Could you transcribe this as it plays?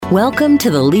Welcome to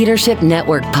the Leadership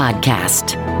Network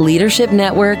podcast. Leadership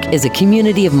Network is a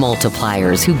community of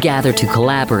multipliers who gather to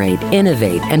collaborate,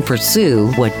 innovate, and pursue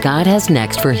what God has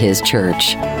next for His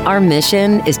church. Our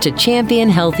mission is to champion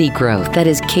healthy growth that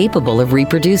is capable of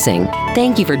reproducing.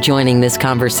 Thank you for joining this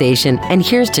conversation, and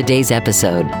here's today's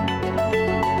episode.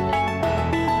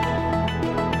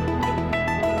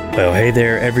 Well, hey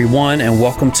there, everyone, and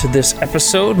welcome to this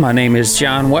episode. My name is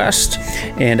Jon Wiest,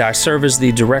 and I serve as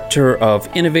the Director of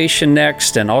Innovation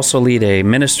Next and also lead a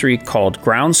ministry called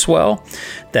Groundswell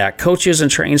that coaches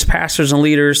and trains pastors and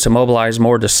leaders to mobilize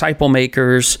more disciple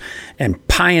makers and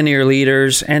pioneer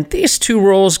leaders. And these two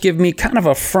roles give me kind of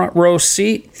a front row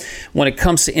seat when it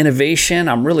comes to innovation.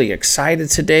 I'm really excited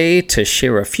today to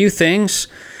share a few things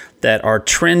that are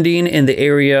trending in the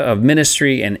area of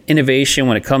ministry and innovation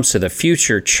when it comes to the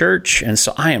future church. And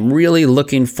so I am really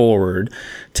looking forward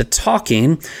to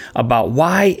talking about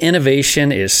why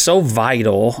innovation is so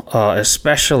vital,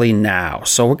 especially now.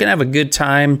 So we're going to have a good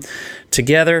time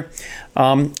together.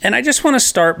 And I just want to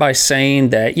start by saying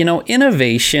that,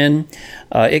 innovation,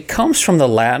 it comes from the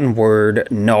Latin word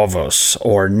novus,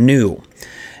 or new.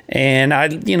 And I,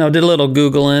 did a little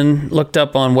Googling, looked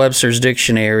up on Webster's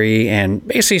dictionary, and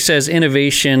basically says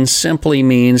innovation simply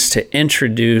means to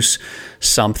introduce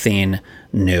something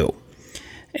new.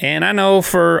 And I know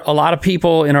for a lot of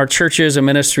people in our churches and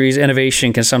ministries,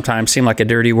 innovation can sometimes seem like a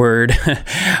dirty word.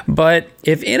 But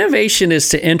if innovation is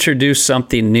to introduce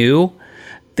something new,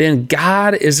 then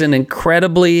God is an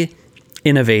incredibly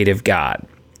innovative God.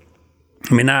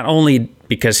 I mean, not only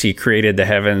because He created the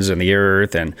heavens and the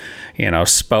earth and,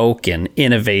 spoke and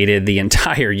innovated the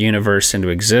entire universe into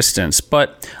existence,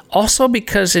 but also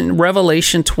because in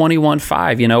Revelation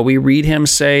 21:5, we read Him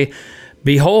say,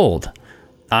 "Behold,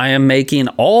 I am making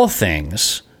all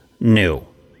things new."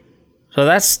 So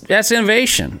that's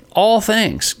innovation, all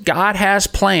things. God has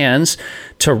plans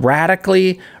to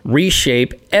radically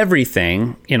reshape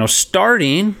everything,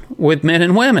 starting with men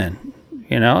and women.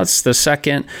 It's the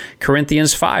 2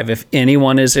 Corinthians 5. If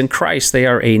anyone is in Christ, they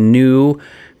are a new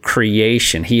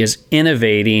creation. He is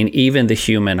innovating even the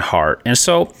human heart. And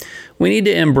so we need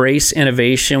to embrace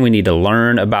innovation. We need to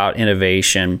learn about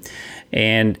innovation.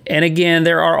 And again,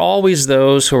 there are always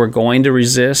those who are going to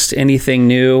resist anything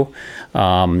new.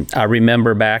 I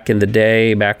remember back in the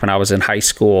day, back when I was in high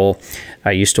school,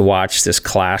 I used to watch this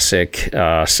classic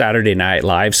Saturday Night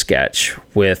Live sketch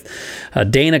with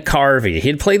Dana Carvey.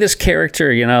 He'd play this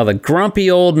character, the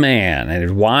grumpy old man, and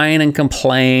he'd whine and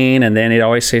complain, and then he'd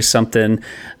always say something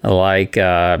like,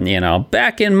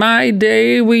 back in my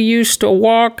day, we used to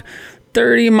walk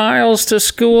 30 miles to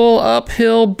school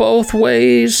uphill both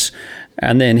ways.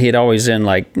 And then he'd always end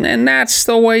like, and that's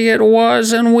the way it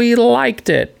was, and we liked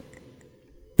it.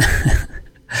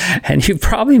 And you've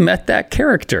probably met that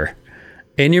character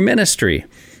in your ministry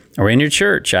or in your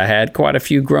church. I had quite a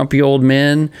few grumpy old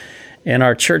men in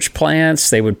our church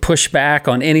plants. They would push back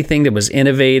on anything that was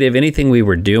innovative, anything we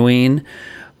were doing.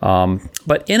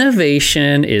 But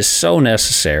innovation is so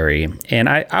necessary. And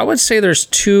I would say there's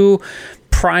two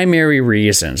primary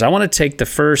reasons. I want to take the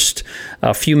first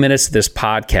few minutes of this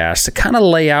podcast to kind of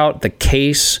lay out the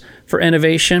case for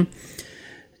innovation.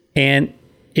 And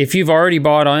if you've already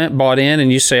bought in and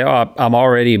you say,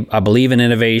 I believe in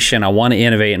innovation, I want to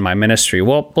innovate in my ministry.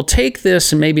 Well, we'll take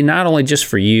this and maybe not only just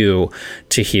for you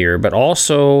to hear, but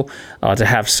also to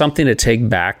have something to take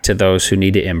back to those who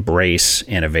need to embrace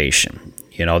innovation.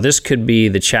 This could be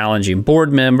the challenging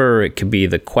board member. It could be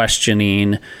the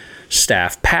questioning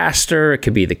staff pastor. It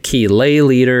could be the key lay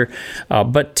leader.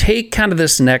 But take kind of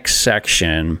this next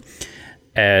section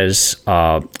as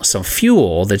some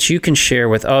fuel that you can share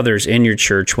with others in your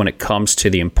church when it comes to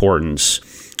the importance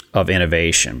of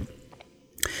innovation.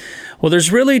 Well, there's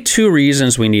really two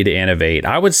reasons we need to innovate.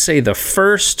 I would say the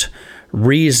first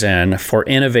reason for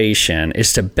innovation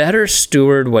is to better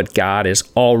steward what God is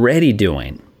already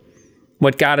doing.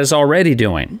 What God is already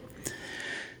doing.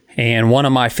 And one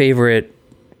of my favorite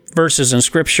verses in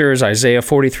Scripture is Isaiah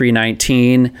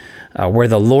 43:19, where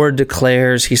the Lord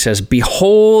declares, He says,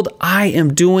 "Behold, I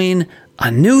am doing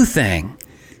a new thing.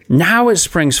 Now it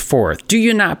springs forth. Do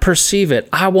you not perceive it?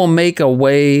 I will make a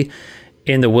way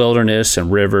in the wilderness and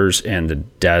rivers in the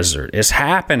desert." It's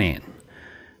happening.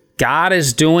 God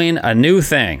is doing a new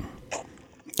thing.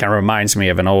 Kind of reminds me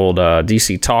of an old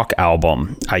DC Talk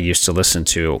album I used to listen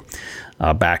to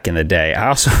back in the day. I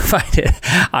also find it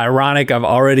ironic I've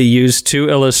already used two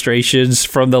illustrations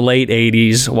from the late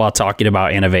 80s while talking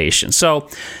about innovation. So,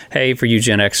 hey, for you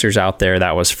Gen Xers out there,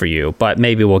 that was for you. But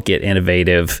maybe we'll get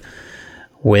innovative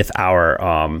with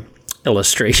our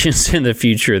illustrations in the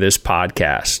future of this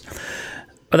podcast.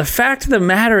 But the fact of the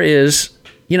matter is,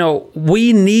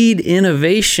 we need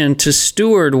innovation to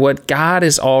steward what God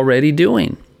is already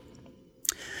doing.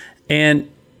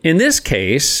 And in this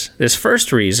case, this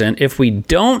first reason, if we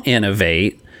don't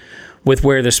innovate with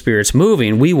where the Spirit's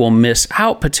moving, we will miss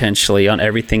out potentially on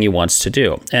everything he wants to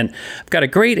do. And I've got a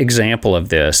great example of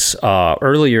this.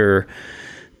 Earlier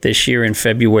this year in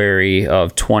February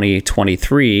of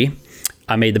 2023,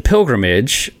 I made the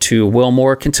pilgrimage to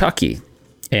Wilmore, Kentucky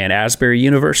and Asbury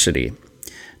University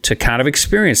to kind of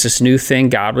experience this new thing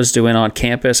God was doing on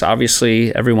campus.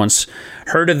 Obviously, everyone's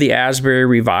heard of the Asbury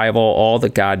revival, all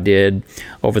that God did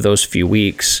over those few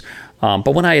weeks.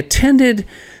 But when I attended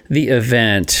the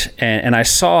event and I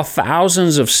saw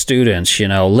thousands of students,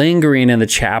 lingering in the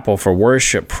chapel for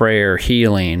worship, prayer,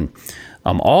 healing,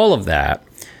 all of that,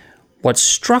 what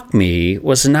struck me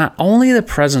was not only the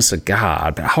presence of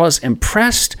God, but I was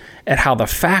impressed at how the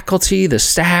faculty, the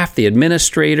staff, the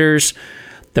administrators,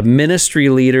 the ministry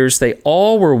leaders, they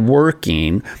all were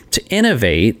working to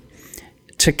innovate,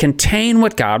 to contain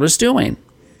what God was doing.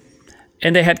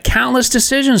 And they had countless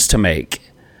decisions to make.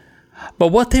 But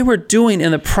what they were doing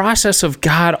in the process of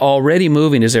God already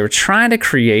moving is they were trying to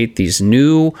create these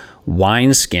new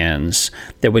wineskins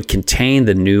that would contain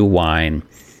the new wine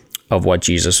of what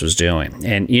Jesus was doing.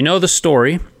 And you know the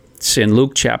story. It's in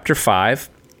Luke chapter 5,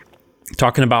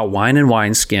 talking about wine and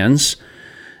wineskins.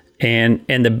 And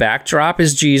the backdrop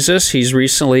is Jesus. He's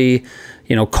recently,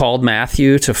 called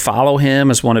Matthew to follow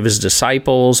him as one of his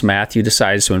disciples. Matthew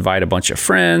decides to invite a bunch of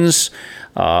friends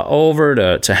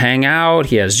over to hang out.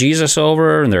 He has Jesus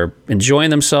over, and they're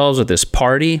enjoying themselves at this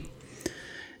party.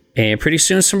 And pretty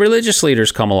soon some religious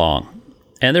leaders come along,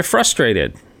 and they're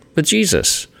frustrated with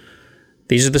Jesus.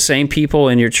 These are the same people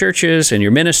in your churches and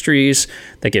your ministries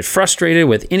that get frustrated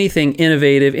with anything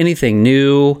innovative, anything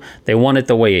new. They want it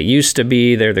the way it used to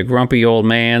be. They're the grumpy old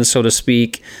man, so to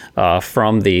speak,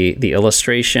 from the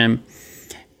illustration.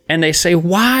 And they say,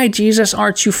 why, Jesus,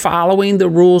 aren't you following the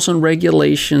rules and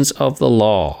regulations of the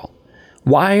law?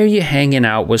 Why are you hanging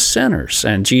out with sinners?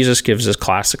 And Jesus gives this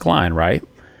classic line, right?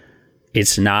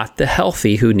 It's not the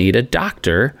healthy who need a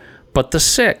doctor, but the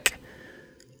sick.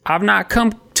 I've not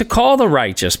come to call the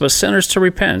righteous, but sinners to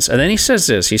repentance. And then he says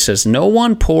this, he says, no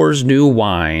one pours new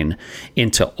wine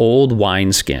into old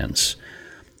wineskins.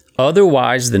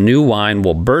 Otherwise, the new wine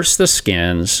will burst the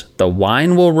skins, the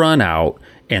wine will run out,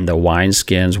 and the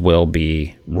wineskins will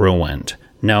be ruined.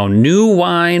 Now, new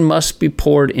wine must be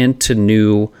poured into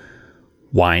new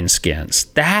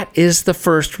wineskins. That is the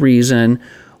first reason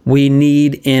we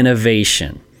need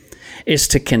innovation, is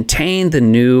to contain the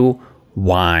new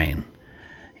wine.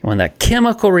 When that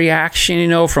chemical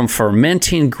reaction, from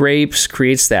fermenting grapes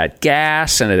creates that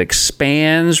gas and it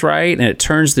expands, right? And it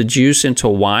turns the juice into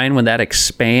wine when that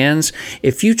expands.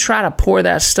 If you try to pour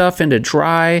that stuff into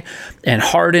dry and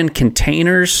hardened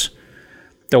containers,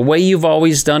 the way you've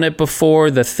always done it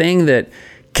before, the thing that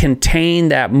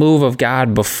contained that move of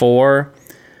God before,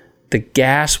 the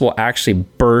gas will actually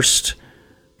burst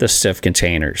the stiff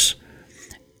containers.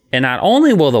 And not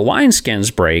only will the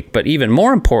wineskins break, but even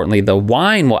more importantly, the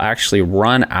wine will actually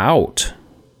run out.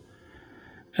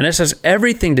 And this has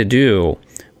everything to do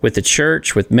with the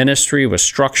church, with ministry, with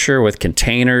structure, with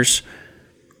containers.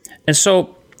 And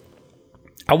so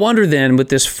I wonder then, with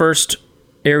this first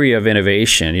area of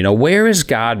innovation, where is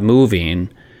God moving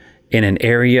in an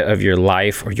area of your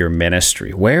life or your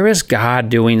ministry? Where is God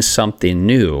doing something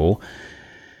new?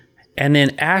 And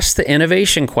then ask the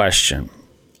innovation question,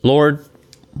 Lord,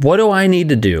 what do I need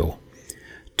to do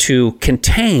to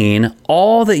contain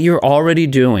all that you're already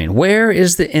doing? Where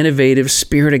is the innovative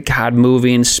Spirit of God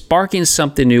moving, sparking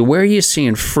something new? Where are you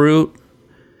seeing fruit?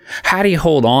 How do you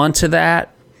hold on to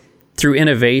that through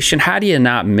innovation? How do you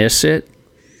not miss it?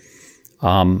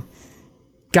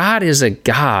 God is a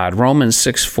God, Romans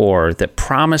 6:4, that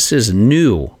promises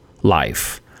new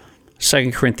life.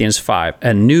 2 Corinthians 5,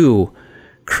 a new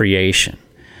creation.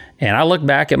 And I look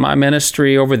back at my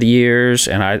ministry over the years,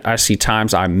 and I see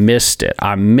times I missed it.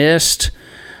 I missed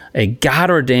a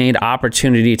God-ordained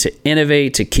opportunity to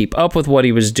innovate, to keep up with what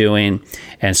he was doing.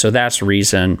 And so that's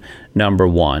reason number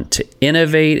one, to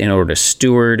innovate in order to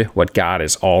steward what God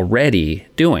is already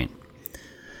doing.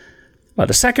 But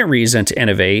the second reason to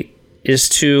innovate is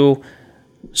to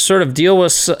sort of deal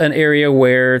with an area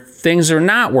where things are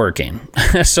not working.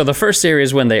 So the first area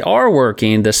is when they are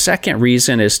working. The second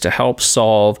reason is to help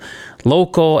solve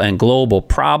local and global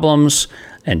problems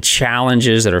and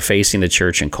challenges that are facing the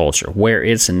church and culture where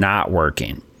it's not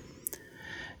working.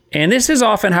 And this is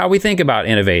often how we think about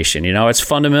innovation. It's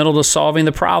fundamental to solving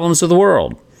the problems of the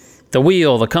world. The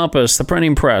wheel, the compass, the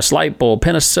printing press, light bulb,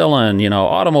 penicillin,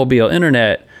 automobile,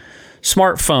 internet,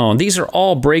 smartphone. These are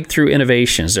all breakthrough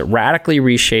innovations that radically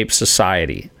reshape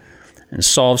society and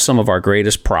solve some of our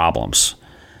greatest problems.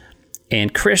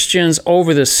 And Christians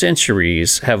over the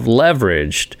centuries have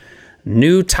leveraged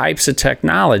new types of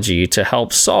technology to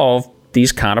help solve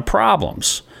these kind of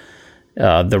problems.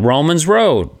 The Romans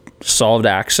Road solved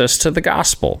access to the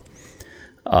gospel.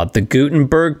 The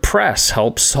Gutenberg press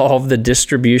helped solve the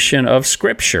distribution of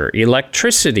scripture.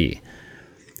 Electricity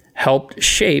helped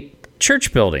shape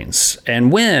church buildings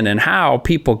and when and how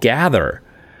people gather.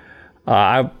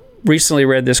 I recently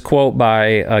read this quote by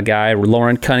a guy,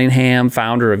 Lauren Cunningham,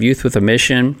 founder of Youth with a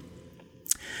Mission.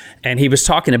 And he was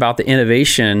talking about the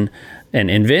innovation and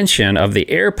invention of the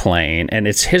airplane. And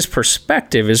his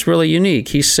perspective is really unique.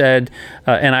 He said,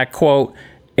 and I quote,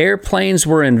 "Airplanes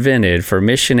were invented for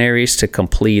missionaries to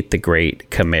complete the Great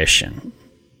Commission."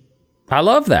 I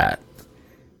love that.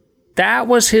 That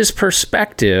was his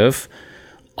perspective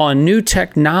on new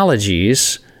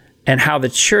technologies and how the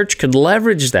church could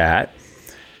leverage that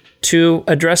to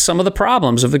address some of the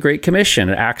problems of the Great Commission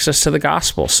and access to the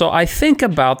gospel. So I think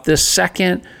about this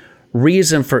second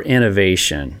reason for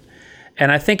innovation.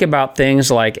 And I think about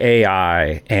things like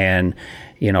AI and,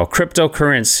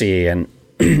 cryptocurrency and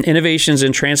innovations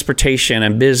in transportation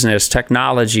and business,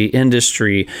 technology,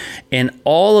 industry, and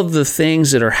all of the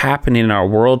things that are happening in our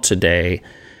world today.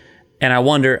 And I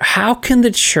wonder, how can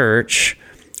the church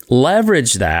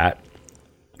leverage that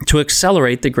to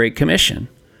accelerate the Great Commission?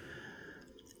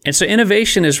 And so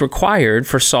innovation is required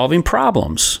for solving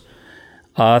problems.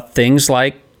 Things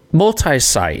like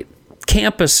multi-site,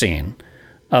 campusing,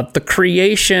 the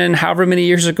creation, however many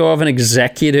years ago, of an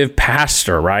executive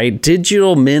pastor, right?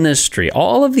 Digital ministry.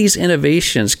 All of these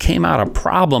innovations came out of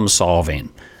problem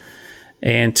solving.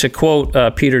 And to quote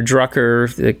Peter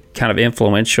Drucker, the kind of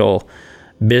influential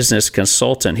business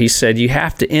consultant, he said, "You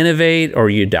have to innovate or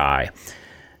you die."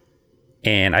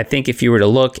 And I think if you were to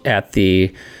look at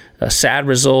the sad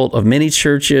result of many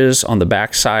churches on the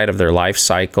backside of their life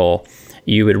cycle,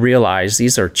 you would realize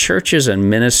these are churches and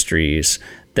ministries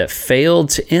that failed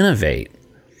to innovate.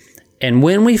 And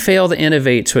when we fail to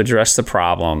innovate to address the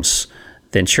problems,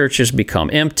 then churches become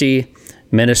empty,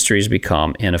 ministries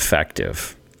become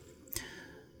ineffective.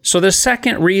 So the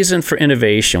second reason for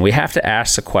innovation, we have to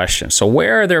ask the question, so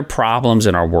where are there problems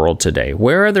in our world today?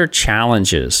 Where are there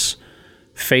challenges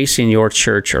facing your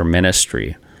church or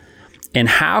ministry? And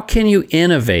how can you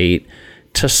innovate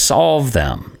to solve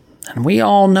them? And we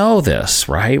all know this,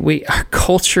 right? Our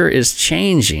culture is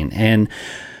changing, and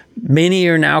many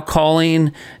are now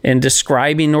calling and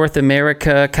describing North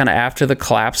America kind of after the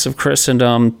collapse of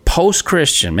Christendom,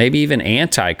 post-Christian, maybe even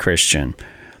anti-Christian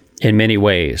in many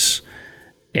ways.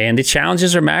 And the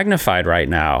challenges are magnified right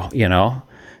now,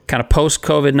 kind of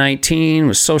post-COVID-19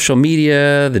 with social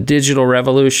media, the digital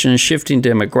revolution, shifting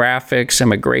demographics,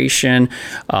 immigration.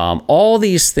 All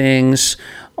these things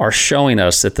are showing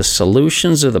us that the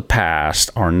solutions of the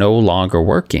past are no longer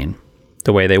working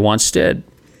the way they once did.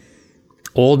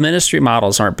 Old ministry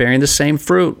models aren't bearing the same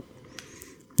fruit.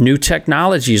 New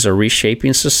technologies are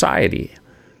reshaping society.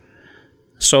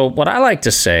 So what I like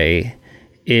to say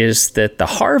is that the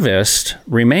harvest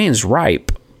remains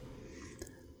ripe,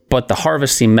 but the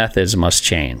harvesting methods must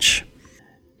change.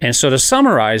 And so to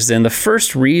summarize then, the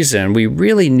first reason we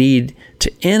really need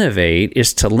to innovate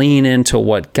is to lean into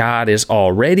what God is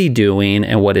already doing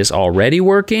and what is already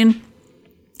working.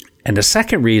 And the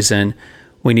second reason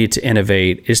we need to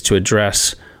innovate is to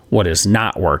address what is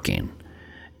not working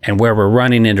and where we're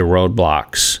running into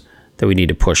roadblocks that we need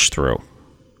to push through.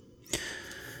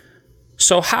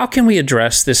 So how can we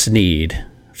address this need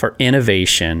for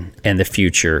innovation in the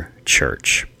future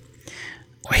church?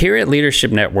 Here at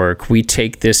Leadership Network, we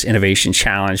take this innovation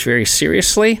challenge very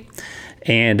seriously.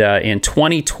 And in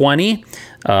 2020,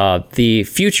 the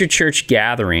Future Church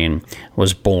Gathering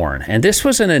was born. And this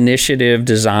was an initiative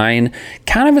designed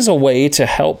kind of as a way to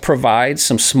help provide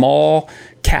some small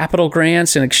capital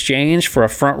grants in exchange for a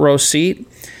front row seat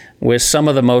with some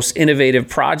of the most innovative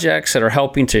projects that are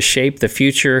helping to shape the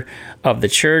future of the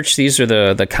church. These are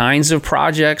the kinds of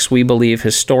projects we believe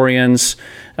historians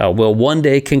will one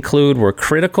day conclude were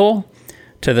critical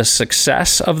to the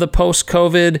success of the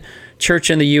post-COVID church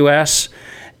in the U.S.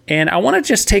 And I want to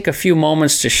just take a few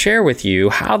moments to share with you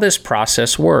how this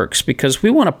process works, because we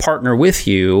want to partner with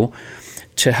you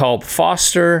to help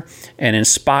foster and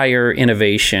inspire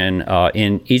innovation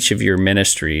in each of your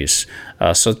ministries.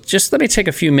 So just let me take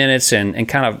a few minutes and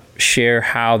kind of share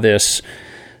how this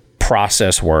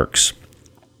process works.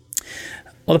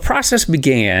 Well, the process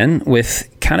began with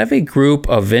kind of a group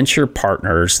of venture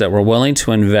partners that were willing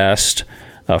to invest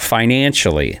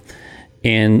financially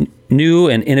in new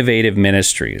and innovative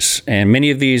ministries. And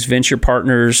many of these venture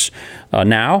partners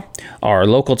now are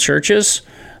local churches,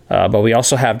 but we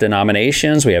also have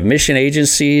denominations, we have mission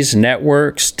agencies,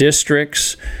 networks,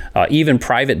 districts, even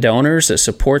private donors that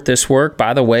support this work.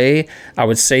 By the way, I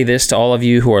would say this to all of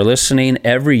you who are listening.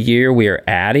 Every year we are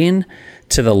adding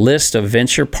to the list of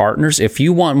venture partners. If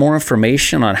you want more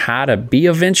information on how to be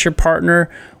a venture partner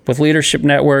with Leadership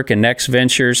Network and Next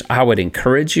Ventures, I would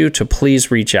encourage you to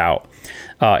please reach out.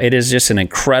 It is just an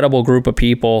incredible group of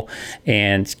people,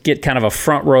 and get kind of a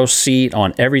front row seat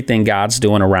on everything God's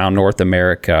doing around North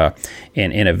America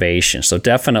in innovation. So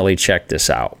definitely check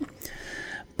this out.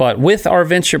 But with our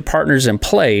venture partners in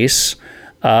place,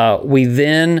 we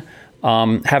then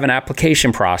have an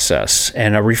application process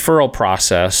and a referral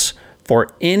process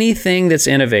for anything that's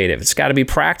innovative. It's got to be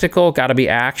practical, got to be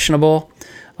actionable.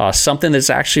 Something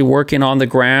that's actually working on the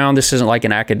ground. This isn't like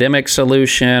an academic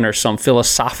solution or some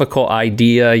philosophical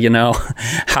idea,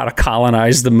 how to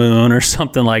colonize the moon or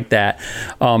something like that.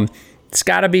 It's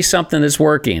got to be something that's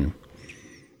working.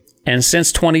 And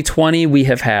since 2020, we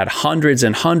have had hundreds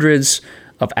and hundreds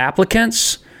of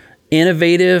applicants,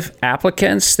 innovative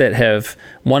applicants that have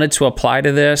wanted to apply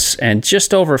to this, and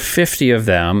just over 50 of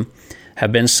them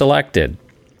have been selected.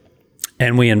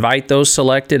 And we invite those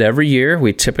selected every year.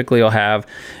 We typically will have,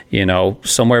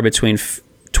 somewhere between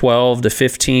 12 to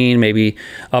 15, maybe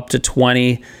up to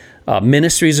 20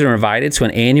 ministries are invited to an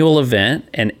annual event.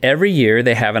 And every year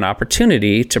they have an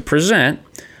opportunity to present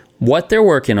what they're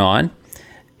working on,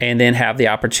 and then have the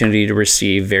opportunity to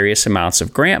receive various amounts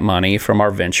of grant money from our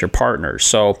venture partners.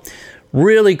 So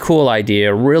really cool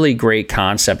idea, really great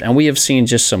concept. And we have seen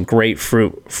just some great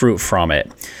fruit from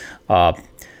it.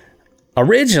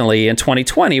 Originally, in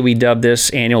 2020, we dubbed this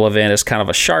annual event as kind of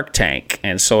a Shark Tank.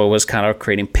 And so it was kind of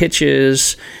creating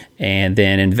pitches and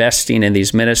then investing in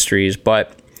these ministries.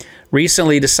 But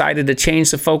recently decided to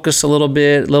change the focus a little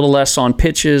bit, a little less on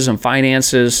pitches and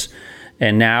finances.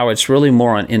 And now it's really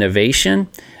more on innovation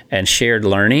and shared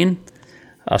learning.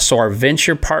 So our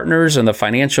venture partners and the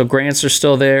financial grants are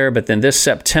still there. But then this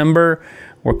September,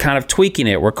 we're kind of tweaking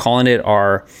it. We're calling it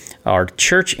our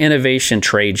Church Innovation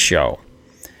Trade Show,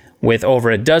 with over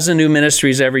a dozen new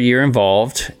ministries every year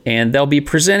involved. And they'll be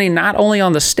presenting not only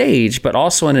on the stage, but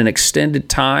also in an extended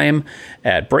time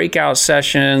at breakout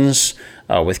sessions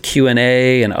with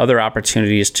Q&A and other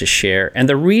opportunities to share. And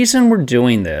the reason we're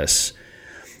doing this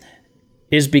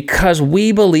is because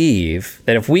we believe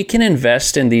that if we can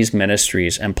invest in these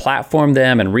ministries and platform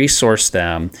them and resource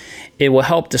them, it will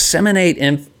help disseminate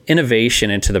innovation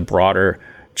into the broader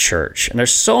church. And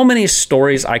there's so many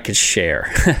stories I could share.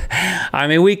 I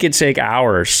mean, we could take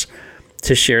hours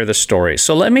to share the stories.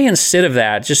 So let me, instead of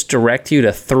that, just direct you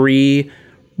to 3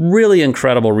 really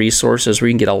incredible resources where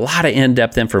you can get a lot of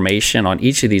in-depth information on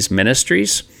each of these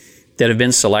ministries that have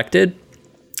been selected,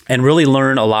 and really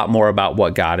learn a lot more about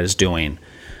what God is doing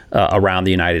around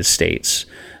the United States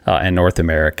and North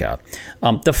America.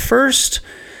 The first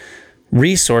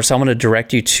resource I want to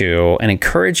direct you to and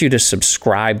encourage you to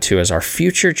subscribe to is our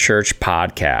Future Church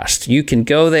podcast. You can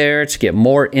go there to get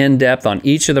more in-depth on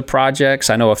each of the projects.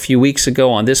 I know a few weeks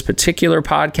ago on this particular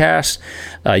podcast,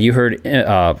 you heard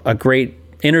a great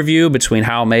interview between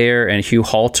Hal Mayer and Hugh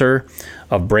Halter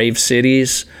of Brave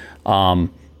Cities.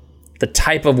 The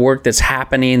type of work that's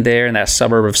happening there in that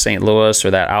suburb of St. Louis or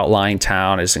that outlying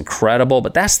town is incredible,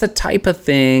 but that's the type of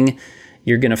thing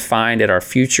you're going to find at our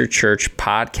Future Church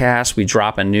podcast. We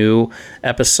drop a new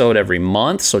episode every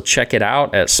month, so check it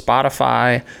out at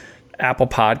Spotify, Apple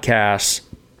Podcasts,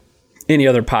 any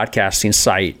other podcasting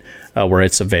site where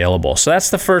it's available. So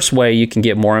that's the first way you can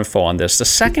get more info on this. The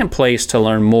second place to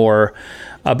learn more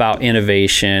about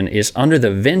innovation is under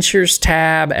the Ventures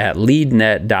tab at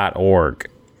leadnet.org.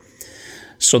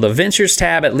 So the Ventures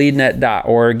tab at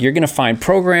leadnet.org, you're going to find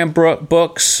program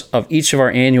books of each of our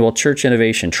annual Church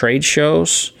Innovation trade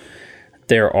shows.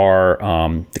 There are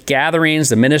the gatherings,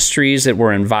 the ministries that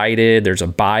were invited. There's a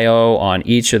bio on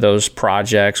each of those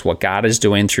projects, what God is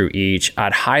doing through each.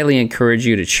 I'd highly encourage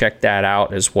you to check that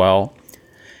out as well.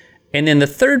 And then the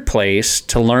third place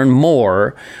to learn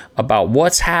more about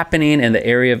what's happening in the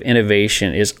area of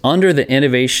innovation is under the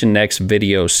Innovation Next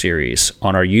video series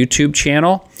on our YouTube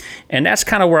channel. And that's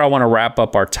kind of where I want to wrap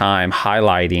up our time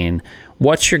highlighting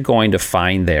what you're going to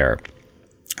find there.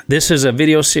 This is a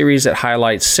video series that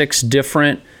highlights 6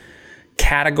 different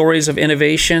categories of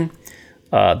innovation.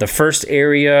 The first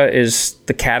area is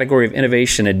the category of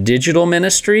innovation in digital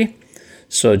ministry.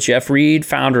 So Jeff Reed,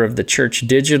 founder of the Church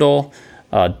Digital,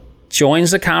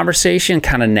 joins the conversation,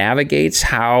 kind of navigates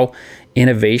how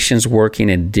innovation's working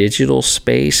in digital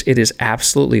space. It is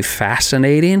absolutely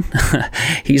fascinating.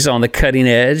 He's on the cutting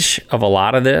edge of a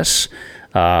lot of this.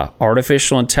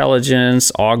 Artificial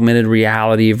intelligence, augmented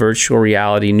reality, virtual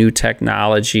reality, new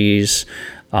technologies.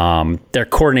 They're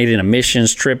coordinating a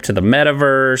missions trip to the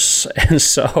metaverse. And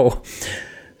so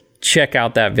check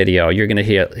out that video. You're going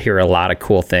to hear a lot of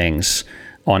cool things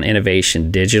on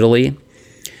innovation digitally.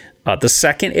 The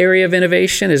second area of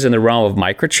innovation is in the realm of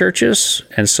microchurches.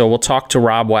 And so we'll talk to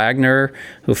Rob Wagner,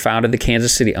 who founded the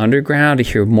Kansas City Underground, to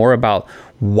hear more about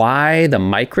why the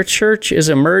microchurch is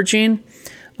emerging.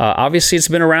 Obviously, it's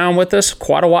been around with us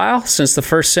quite a while, since the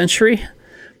first century,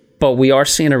 but we are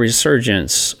seeing a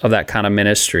resurgence of that kind of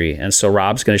ministry. And so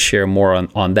Rob's going to share more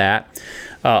on that.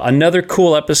 Another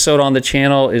cool episode on the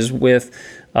channel is with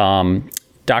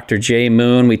Dr. Jay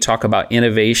Moon. We talk about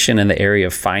innovation in the area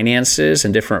of finances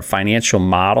and different financial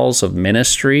models of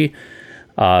ministry.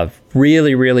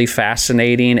 Really, really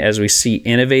fascinating as we see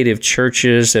innovative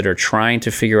churches that are trying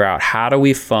to figure out how do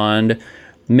we fund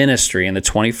ministry in the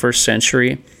 21st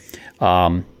century.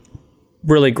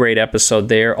 Really great episode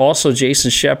there. Also, Jason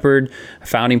Shepard,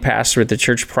 founding pastor at the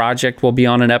Church Project, will be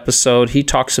on an episode. He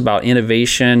talks about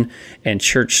innovation and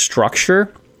church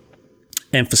structure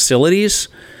and facilities.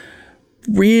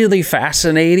 Really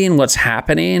fascinating what's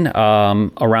happening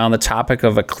around the topic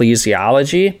of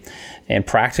ecclesiology and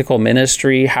practical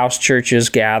ministry, house churches,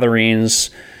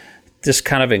 gatherings, this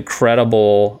kind of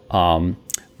incredible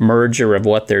merger of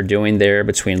what they're doing there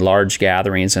between large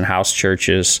gatherings and house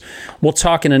churches. We'll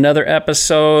talk in another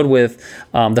episode with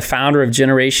the founder of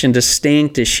Generation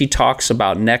Distinct as she talks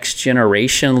about next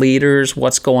generation leaders,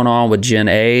 what's going on with Gen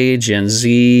A, Gen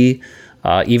Z,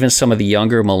 even some of the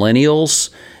younger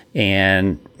millennials.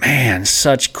 And man,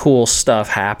 such cool stuff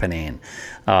happening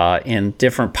in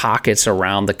different pockets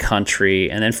around the country.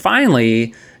 And then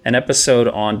finally, an episode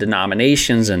on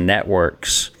denominations and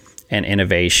networks and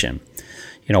innovation.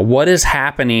 You know, what is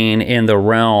happening in the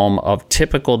realm of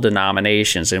typical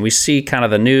denominations? And we see kind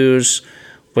of the news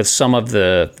with some of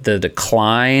the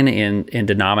decline in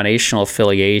denominational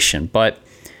affiliation. But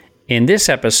in this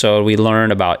episode, we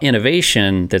learn about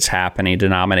innovation that's happening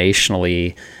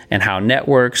denominationally and how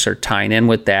networks are tying in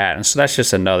with that. And so that's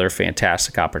just another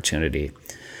fantastic opportunity.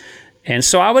 And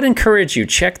so I would encourage you,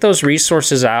 check those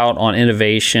resources out on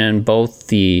innovation, both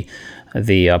the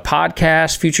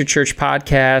podcast, Future Church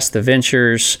Podcast, the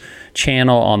Ventures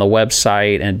channel on the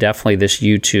website, and definitely this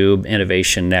YouTube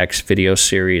Innovation Next video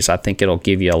series. I think it'll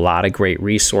give you a lot of great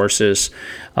resources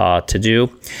to do.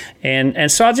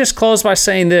 And so I'll just close by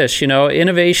saying this,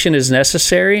 innovation is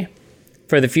necessary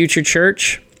for the future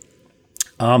church.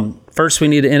 First, we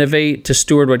need to innovate to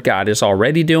steward what God is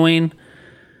already doing.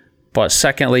 But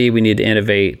secondly, we need to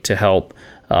innovate to help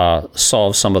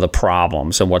solve some of the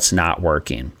problems and what's not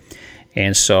working.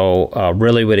 And so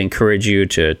really would encourage you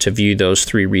to view those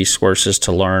three resources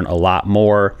to learn a lot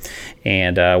more.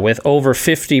 And with over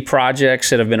 50 projects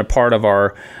that have been a part of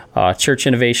our Church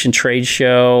Innovation Trade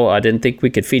Show, I didn't think we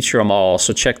could feature them all.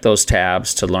 So check those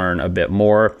tabs to learn a bit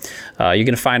more. You're going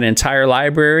to find an entire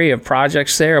library of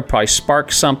projects there. It'll probably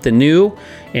spark something new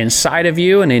inside of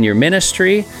you and in your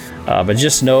ministry. But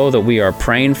just know that we are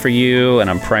praying for you, and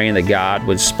I'm praying that God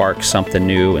would spark something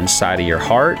new inside of your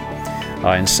heart,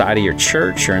 inside of your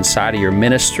church, or inside of your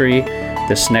ministry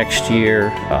this next year.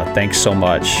 Thanks so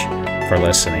much for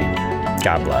listening.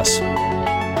 God bless.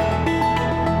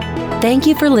 Thank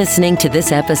you for listening to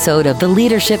this episode of the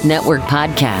Leadership Network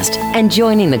podcast and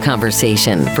joining the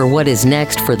conversation for what is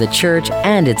next for the church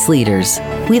and its leaders.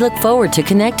 We look forward to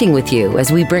connecting with you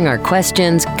as we bring our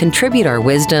questions, contribute our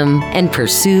wisdom, and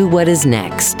pursue what is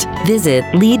next. Visit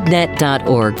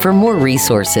leadnet.org for more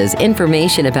resources,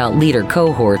 information about leader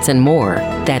cohorts, and more.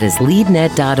 That is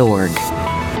leadnet.org.